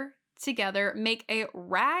career together make a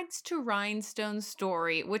rags to rhinestones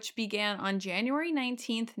story, which began on January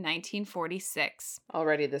 19th, 1946.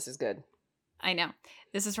 Already, this is good. I know.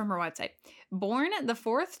 This is from her website. Born the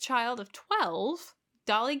fourth child of 12,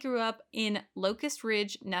 Dolly grew up in Locust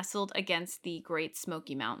Ridge, nestled against the Great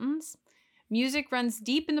Smoky Mountains. Music runs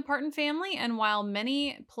deep in the Parton family, and while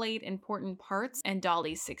many played important parts in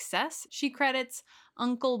Dolly's success, she credits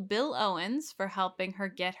Uncle Bill Owens for helping her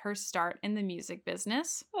get her start in the music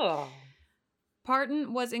business. Oh.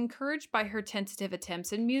 Parton was encouraged by her tentative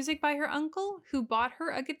attempts in music by her uncle, who bought her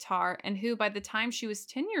a guitar and who, by the time she was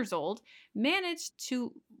 10 years old, managed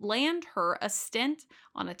to land her a stint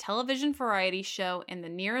on a television variety show in the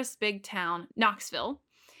nearest big town, Knoxville.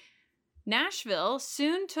 Nashville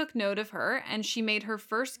soon took note of her, and she made her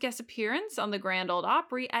first guest appearance on the Grand Ole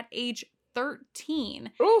Opry at age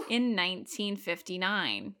 13 in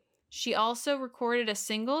 1959. She also recorded a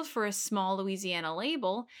single for a small Louisiana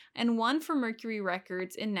label and one for Mercury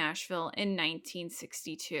Records in Nashville in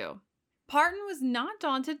 1962. Parton was not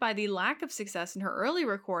daunted by the lack of success in her early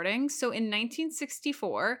recordings, so in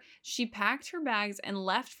 1964, she packed her bags and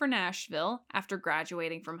left for Nashville after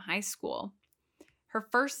graduating from high school. Her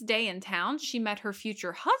first day in town, she met her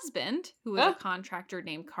future husband, who was a contractor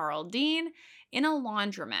named Carl Dean, in a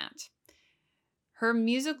laundromat. Her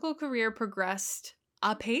musical career progressed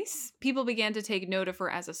apace. People began to take note of her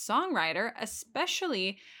as a songwriter,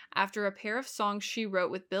 especially after a pair of songs she wrote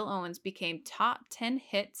with Bill Owens became top 10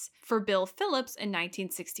 hits for Bill Phillips in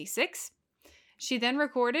 1966. She then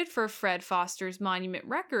recorded for Fred Foster's Monument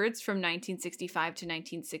Records from 1965 to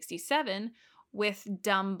 1967 with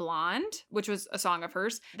Dumb Blonde, which was a song of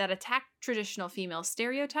hers that attacked traditional female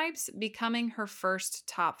stereotypes, becoming her first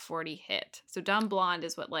top 40 hit. So Dumb Blonde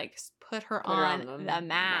is what put her on the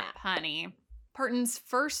map, honey. Parton's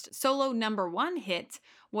first solo #1 hit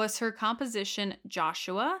was her composition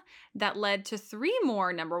Joshua, that led to 3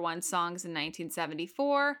 more #1 songs in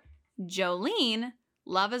 1974, Jolene,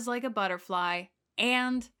 Love is Like a Butterfly,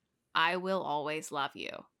 and I Will Always Love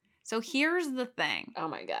You. So here's the thing. Oh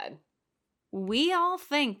my God. We all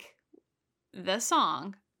think the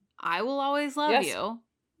song I Will Always Love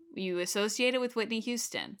You associate it with Whitney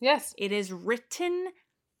Houston. Yes. It is written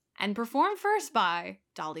and performed first by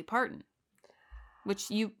Dolly Parton,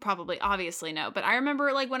 which you probably obviously know. But I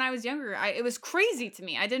remember when I was younger, it was crazy to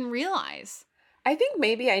me. I didn't realize. I think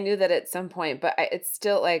maybe I knew that at some point, but it's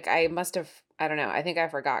still I must have, I don't know. I think I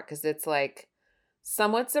forgot because it's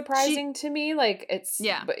somewhat surprising to me.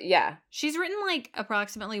 But yeah. She's written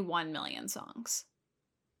approximately 1 million songs.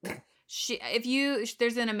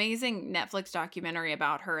 There's an amazing Netflix documentary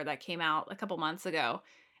about her that came out a couple months ago,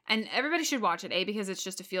 and everybody should watch it, because it's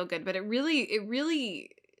just a feel good, but it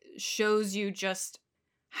really shows you just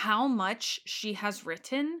how much she has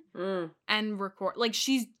written and record.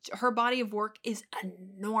 Her body of work is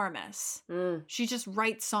enormous. She just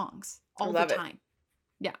writes songs all the time.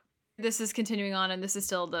 Yeah. This is continuing on, and this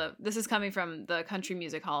is coming from the Country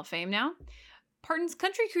Music Hall of Fame now. Parton's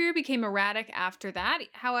country career became erratic after that,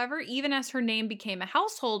 however, even as her name became a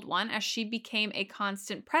household one, as she became a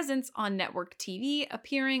constant presence on network TV,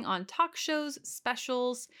 appearing on talk shows,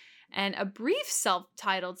 specials, and a brief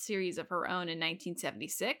self-titled series of her own in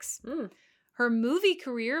 1976. Her movie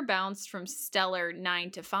career bounced from stellar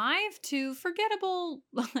 9 to 5 to forgettable,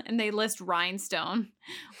 and they list Rhinestone,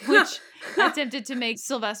 which attempted to make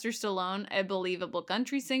Sylvester Stallone a believable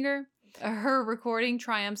country singer. Her recording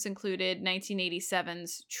triumphs included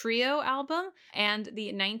 1987's Trio album and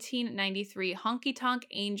the 1993 Honky Tonk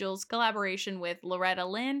Angels collaboration with Loretta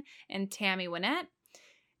Lynn and Tammy Wynette.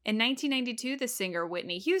 In 1992, the singer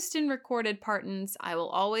Whitney Houston recorded Parton's I Will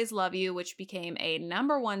Always Love You, which became a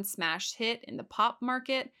 #1 smash hit in the pop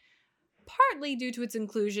market, partly due to its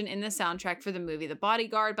inclusion in the soundtrack for the movie The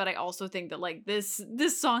Bodyguard, but I also think that like this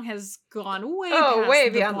song has gone way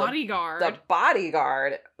past The Bodyguard. The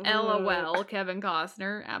Bodyguard. LOL, Kevin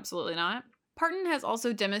Costner. Absolutely not. Parton has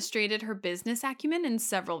also demonstrated her business acumen in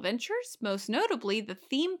several ventures, most notably the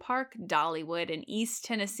theme park Dollywood in East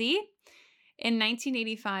Tennessee. In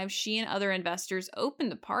 1985, she and other investors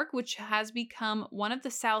opened the park, which has become one of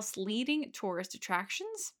the South's leading tourist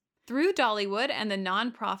attractions. Through Dollywood and the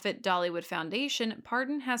nonprofit Dollywood Foundation,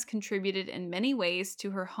 Parton has contributed in many ways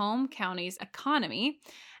to her home county's economy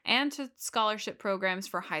and to scholarship programs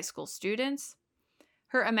for high school students.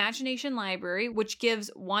 Her Imagination Library, which gives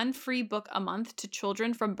 1 free book a month to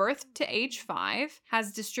children from birth to age 5,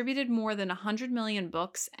 has distributed more than 100 million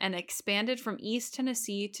books and expanded from East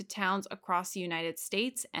Tennessee to towns across the United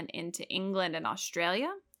States and into England and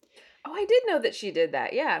Australia. Oh, I did know that she did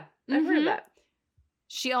that. Yeah, I've heard of that.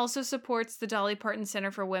 She also supports the Dolly Parton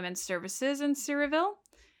Center for Women's Services in Cedarville.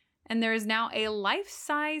 And there is now a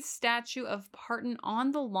life-size statue of Parton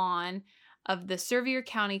on the lawn of the Sevier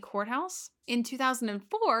County Courthouse. In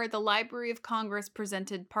 2004, the Library of Congress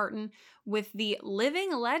presented Parton with the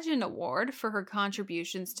Living Legend Award for her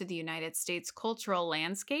contributions to the United States cultural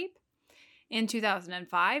landscape. In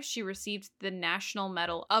 2005, she received the National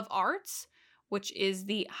Medal of Arts, which is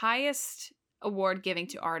the highest award given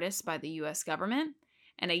to artists by the U.S. government.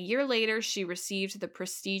 And a year later, she received the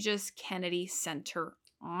prestigious Kennedy Center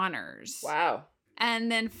honors. Wow.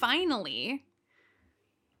 And then finally,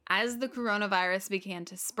 as the coronavirus began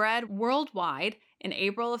to spread worldwide, in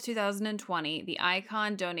April of 2020, the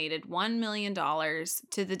icon donated $1 million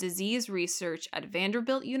to the disease research at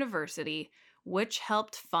Vanderbilt University, which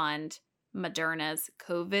helped fund Moderna's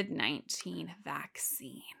COVID-19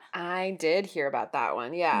 vaccine. I did hear about that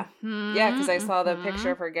one. Yeah. Yeah, because I saw the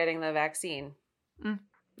picture of her getting the vaccine.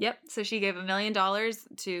 Yep. So she gave $1 million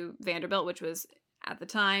to Vanderbilt, which was at the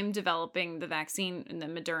time developing the vaccine and the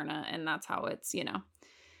Moderna, and that's how it's,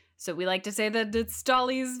 So we like to say that it's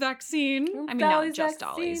Dolly's vaccine. I mean, Dolly's not just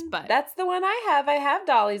vaccine. Dolly's, but that's the one I have. I have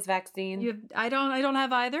Dolly's vaccine. I don't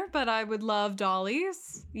have either, but I would love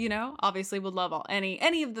Dolly's. Obviously would love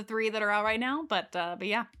any of the 3 that are out right now. But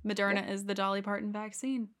yeah, Moderna is the Dolly Parton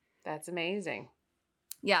vaccine. That's amazing.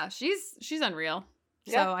 Yeah, she's unreal.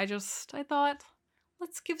 Yeah. So I thought,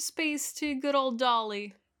 let's give space to good old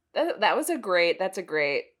Dolly. That was a great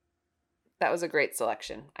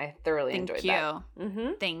selection. I thoroughly enjoyed that.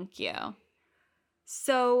 Thank you.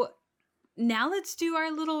 So now let's do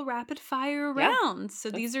our little rapid fire round. So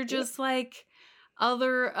these are just like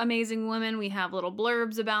other amazing women. We have little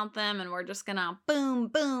blurbs about them, and we're just gonna boom,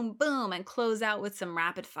 boom, boom, and close out with some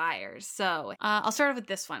rapid fires. So I'll start off with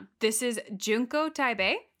this one. This is Junko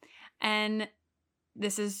Taibei, and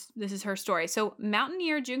this is her story. So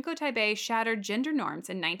mountaineer Junko Taibei shattered gender norms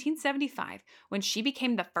in 1975 when she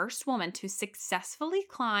became the first woman to successfully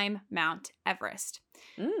climb Mount Everest.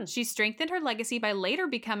 She strengthened her legacy by later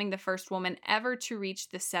becoming the first woman ever to reach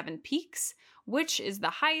the 7 peaks, which is the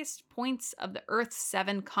highest points of the Earth's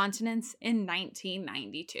 7 continents, in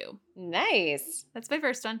 1992. Nice. That's my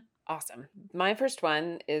first one. Awesome. My first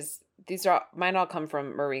one is, mine all come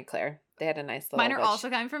from Marie Claire. They had a nice little Mine are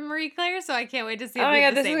also coming from Marie Claire, so I can't wait to see. Oh my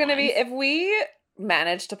god, this is going to be, if we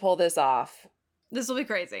manage to pull this off, this will be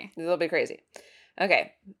crazy. This will be crazy.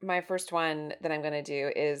 Okay, my first one that I'm going to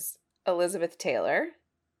do is Elizabeth Taylor.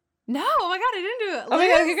 No, oh my god, I didn't do it. Oh my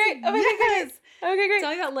god, okay, great. Oh my god, great. Okay, great.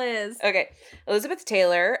 Tell me about Liz. Okay, Elizabeth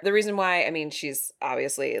Taylor. The reason why, she's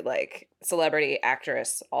obviously like celebrity,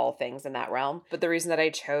 actress, all things in that realm. But the reason that I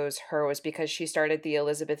chose her was because she started the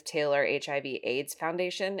Elizabeth Taylor HIV/AIDS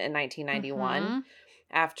Foundation in 1991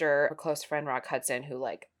 after her close friend Rock Hudson, who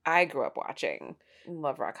I grew up watching,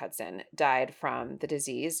 love Rock Hudson, died from the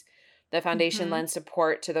disease. The foundation lends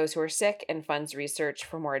support to those who are sick and funds research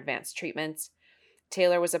for more advanced treatments.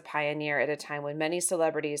 Taylor was a pioneer at a time when many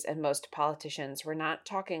celebrities and most politicians were not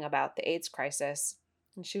talking about the AIDS crisis.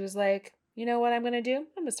 And she was like, you know what I'm going to do? I'm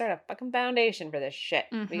going to start a fucking foundation for this shit.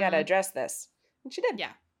 We got to address this. And she did.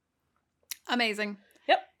 Yeah. Amazing.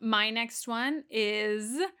 Yep. My next one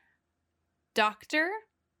is Dr.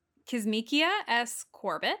 Kizzmekia S.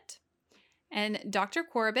 Corbett. And Dr.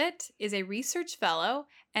 Corbett is a research fellow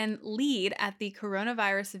and lead at the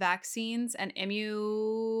Coronavirus Vaccines and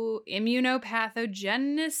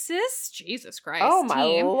Immunopathogenesis, Jesus Christ, Oh, my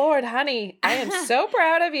team. Lord, honey. I am so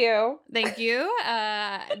proud of you. Thank you.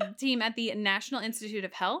 Team at the National Institute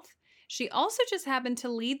of Health. She also just happened to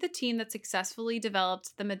lead the team that successfully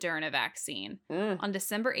developed the Moderna vaccine. On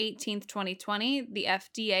December 18th, 2020, the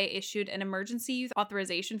FDA issued an emergency use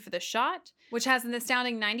authorization for the shot, which has an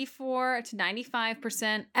astounding 94 to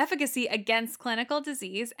 95% efficacy against clinical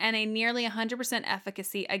disease and a nearly 100%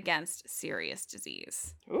 efficacy against serious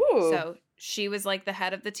disease. Ooh. So she was like the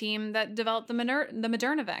head of the team that developed the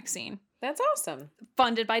Moderna vaccine. That's awesome.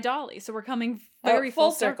 Funded by Dolly. So we're coming very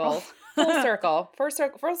full circle. Full circle. Full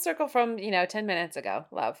circle from, 10 minutes ago.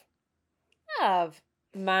 Love.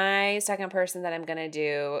 My second person that I'm going to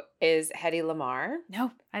do is Hedy Lamarr.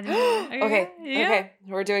 No, I didn't. Okay.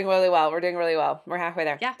 We're doing really well. We're halfway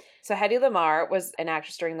there. Yeah. So Hedy Lamarr was an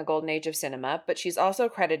actress during the golden age of cinema, but she's also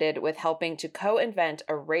credited with helping to co-invent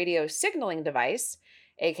a radio signaling device,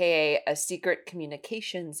 aka a secret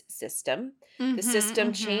communications system. The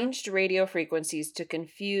system changed radio frequencies to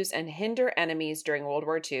confuse and hinder enemies during World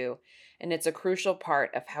War II, and it's a crucial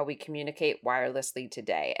part of how we communicate wirelessly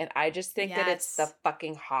today. And I just think that it's the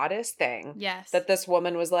fucking hottest thing. Yes. That this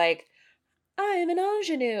woman was like, I'm an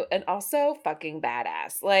ingenue, and also fucking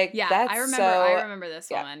badass. Like, yeah, that's I remember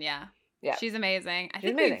this woman. Yeah. She's amazing.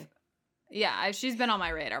 She's amazing. She's been on my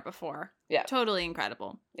radar before. Yeah. Totally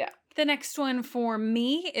incredible. Yeah. The next one for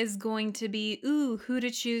me is going to be, who to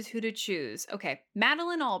choose. Okay,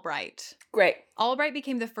 Madeleine Albright. Great. Albright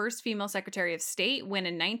became the first female Secretary of State when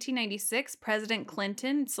in 1996, President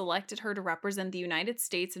Clinton selected her to represent the United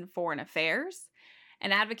States in foreign affairs.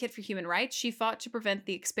 An advocate for human rights, she fought to prevent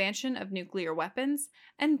the expansion of nuclear weapons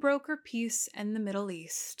and broker peace in the Middle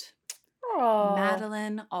East. Oh,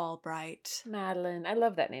 Madeleine Albright. Madeleine. I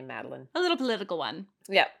love that name, Madeleine. A little political one.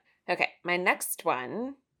 Yep. Okay, my next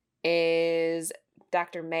one is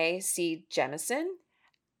Dr. Mae C. Jemison.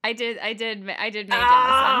 I did Mae Jemison.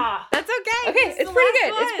 That's okay. Okay, it's pretty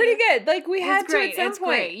good. It's pretty good. Like we had to at some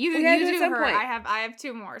point. Great. You do her. I have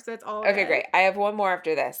two more, so it's all okay. Great. I have one more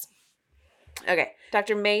after this. Okay,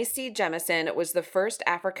 Dr. Mae C. Jemison was the first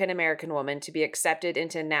African-American woman to be accepted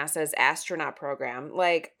into NASA's astronaut program.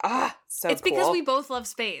 Like, so it's cool. because we both love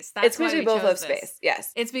space. That's because we both love space.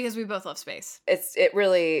 Yes. It's because we both love space. It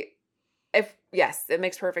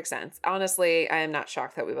makes perfect sense. Honestly, I am not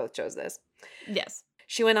shocked that we both chose this. Yes.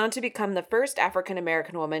 She went on to become the first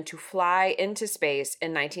African-American woman to fly into space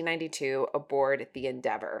in 1992 aboard the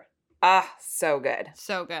Endeavour. So good.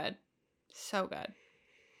 So good. So good.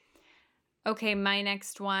 Okay, my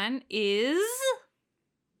next one is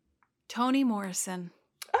Toni Morrison.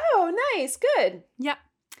 Oh, nice. Good. Yeah.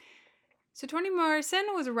 So Toni Morrison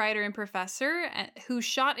was a writer and professor who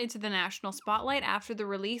shot into the national spotlight after the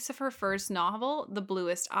release of her first novel, The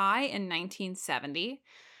Bluest Eye, in 1970.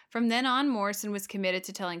 From then on, Morrison was committed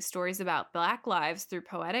to telling stories about Black lives through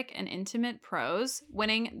poetic and intimate prose,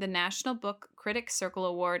 winning the National Book Critics Circle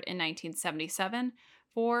Award in 1977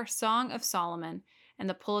 for Song of Solomon and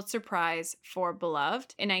the Pulitzer Prize for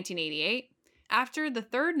Beloved in 1988. After the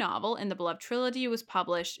third novel in the Beloved trilogy was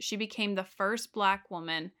published, she became the first Black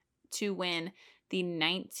woman to win the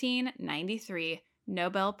 1993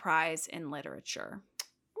 Nobel Prize in Literature.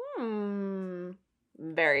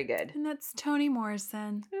 Very good. And that's Toni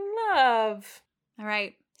Morrison. Love. All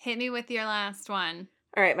right, hit me with your last one.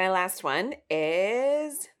 All right, my last one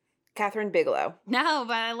is Kathryn Bigelow. No,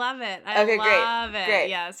 but I love it. I love it. Great.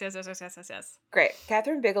 Yes. Great.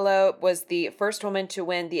 Kathryn Bigelow was the first woman to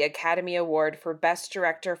win the Academy Award for Best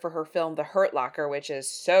Director for her film The Hurt Locker, which is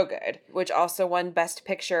so good, which also won Best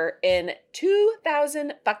Picture in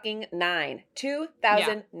 2009.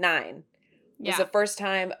 2009 was the first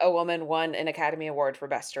time a woman won an Academy Award for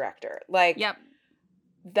Best Director. Like,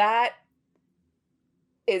 that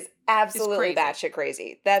is absolutely batshit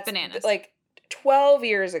crazy. That's bananas. Like 12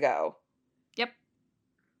 years ago. Yep.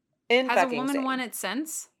 Has a woman won it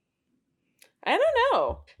since? I don't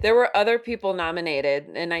know. There were other people nominated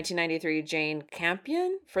in 1993. Jane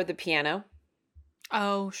Campion for The Piano.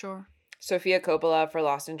 Oh, sure. Sofia Coppola for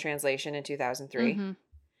Lost in Translation in 2003.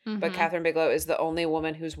 But Kathryn Bigelow is the only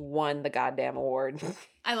woman who's won the goddamn award.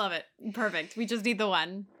 I love it. Perfect. We just need the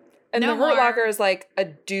one. And The Hurt Locker is like a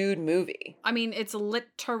dude movie. I mean, it's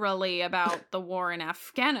literally about the war in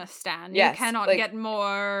Afghanistan. Yes, you cannot get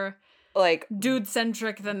more like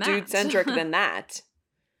dude-centric than that. Dude-centric than that.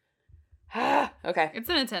 Okay. It's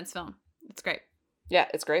an intense film. It's great. Yeah,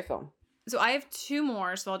 it's a great film. So I have 2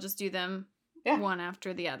 more, so I'll just do them one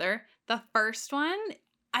after the other. The first one,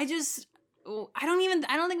 I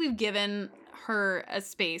don't think we've given her a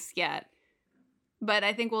space yet. But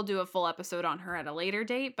I think we'll do a full episode on her at a later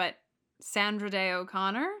date. But Sandra Day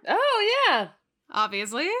O'Connor. Oh, yeah.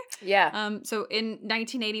 Obviously. Yeah. So in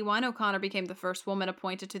 1981, O'Connor became the first woman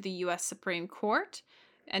appointed to the U.S. Supreme Court.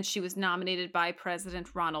 And she was nominated by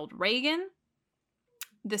President Ronald Reagan.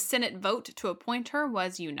 The Senate vote to appoint her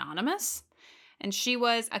was unanimous. And she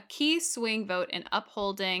was a key swing vote in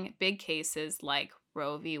upholding big cases like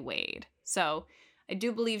Roe v. Wade. So I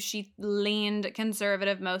do believe she leaned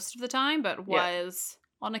conservative most of the time, but was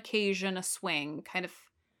on occasion a swing. Kind of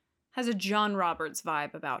has a John Roberts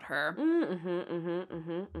vibe about her.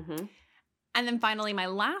 And then finally, my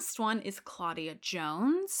last one is Claudia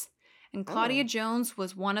Jones. And Claudia Jones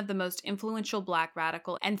was one of the most influential Black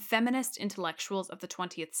radical and feminist intellectuals of the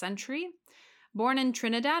 20th century. Born in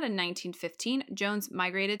Trinidad in 1915, Jones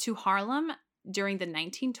migrated to Harlem during the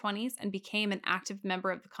 1920s and became an active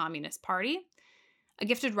member of the Communist Party. A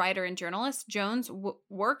gifted writer and journalist, Jones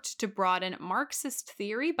worked to broaden Marxist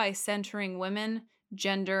theory by centering women,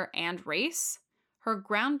 gender, and race. Her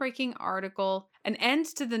groundbreaking article, An End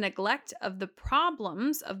to the Neglect of the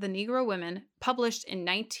Problems of the Negro Women, published in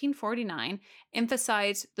 1949,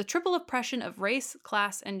 emphasized the triple oppression of race,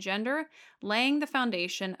 class, and gender, laying the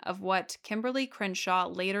foundation of what Kimberly Crenshaw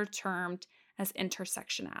later termed as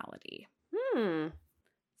intersectionality.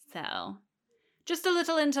 So, just a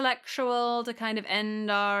little intellectual to kind of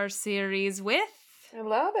end our series with. I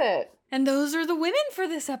love it. And those are the women for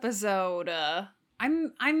this episode.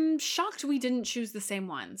 I'm shocked we didn't choose the same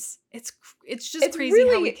ones. It's just crazy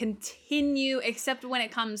really how we continue, except when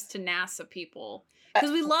it comes to NASA people,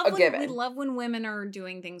 because we love when women are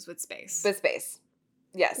doing things with space. With space,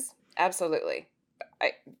 yes, absolutely.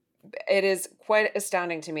 It is quite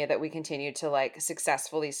astounding to me that we continue to like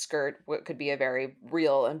successfully skirt what could be a very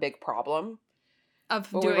real and big problem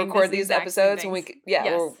of when doing we record these episodes. And we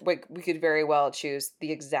could very well choose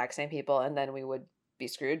the exact same people, and then we would be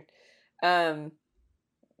screwed.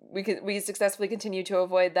 We successfully continue to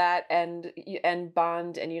avoid that and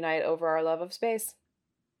bond and unite over our love of space.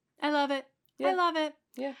 I love it. Yeah. I love it.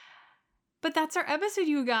 Yeah. But that's our episode,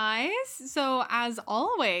 you guys. So as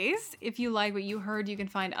always, if you like what you heard, you can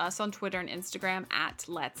find us on Twitter and Instagram at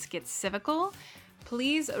Let's Get Civical.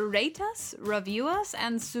 Please rate us, review us,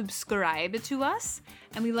 and subscribe to us.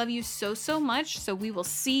 And we love you so, so much. So we will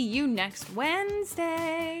see you next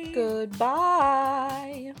Wednesday.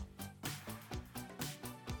 Goodbye.